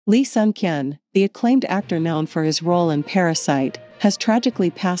Lee Sun-kyun, the acclaimed actor known for his role in Parasite, has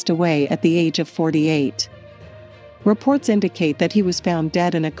tragically passed away at the age of 48. Reports indicate that he was found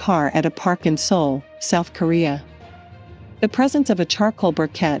dead in a car at a park in Seoul, South Korea. The presence of a charcoal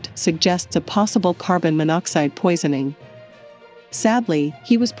briquette suggests a possible carbon monoxide poisoning. Sadly,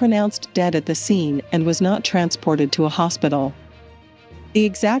 he was pronounced dead at the scene and was not transported to a hospital. The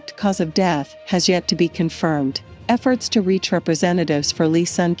exact cause of death has yet to be confirmed. Efforts to reach representatives for Lee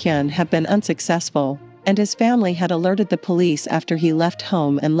Sun-kyun have been unsuccessful, and his family had alerted the police after he left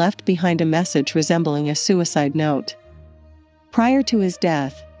home and left behind a message resembling a suicide note. Prior to his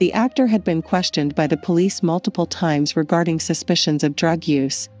death, the actor had been questioned by the police multiple times regarding suspicions of drug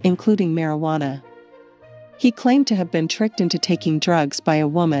use, including marijuana. He claimed to have been tricked into taking drugs by a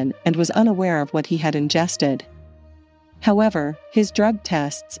woman and was unaware of what he had ingested. However, his drug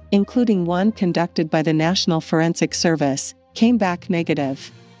tests, including one conducted by the National Forensic Service, came back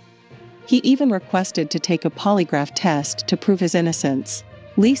negative. He even requested to take a polygraph test to prove his innocence.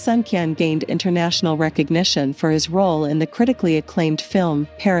 Lee Sun-kyun gained international recognition for his role in the critically acclaimed film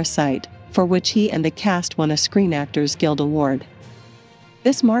Parasite, for which he and the cast won a Screen Actors Guild Award.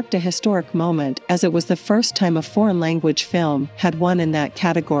 This marked a historic moment as it was the first time a foreign-language film had won in that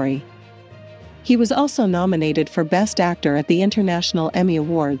category. He was also nominated for Best Actor at the International Emmy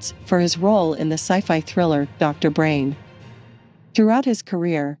Awards for his role in the sci-fi thriller Dr. Brain. Throughout his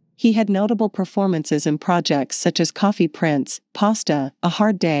career, he had notable performances in projects such as Coffee Prince, Pasta, A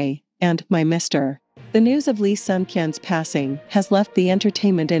Hard Day, and My Mr. The news of Lee Sun-kyun's passing has left the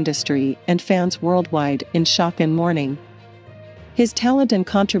entertainment industry and fans worldwide in shock and mourning. His talent and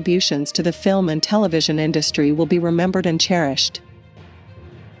contributions to the film and television industry will be remembered and cherished.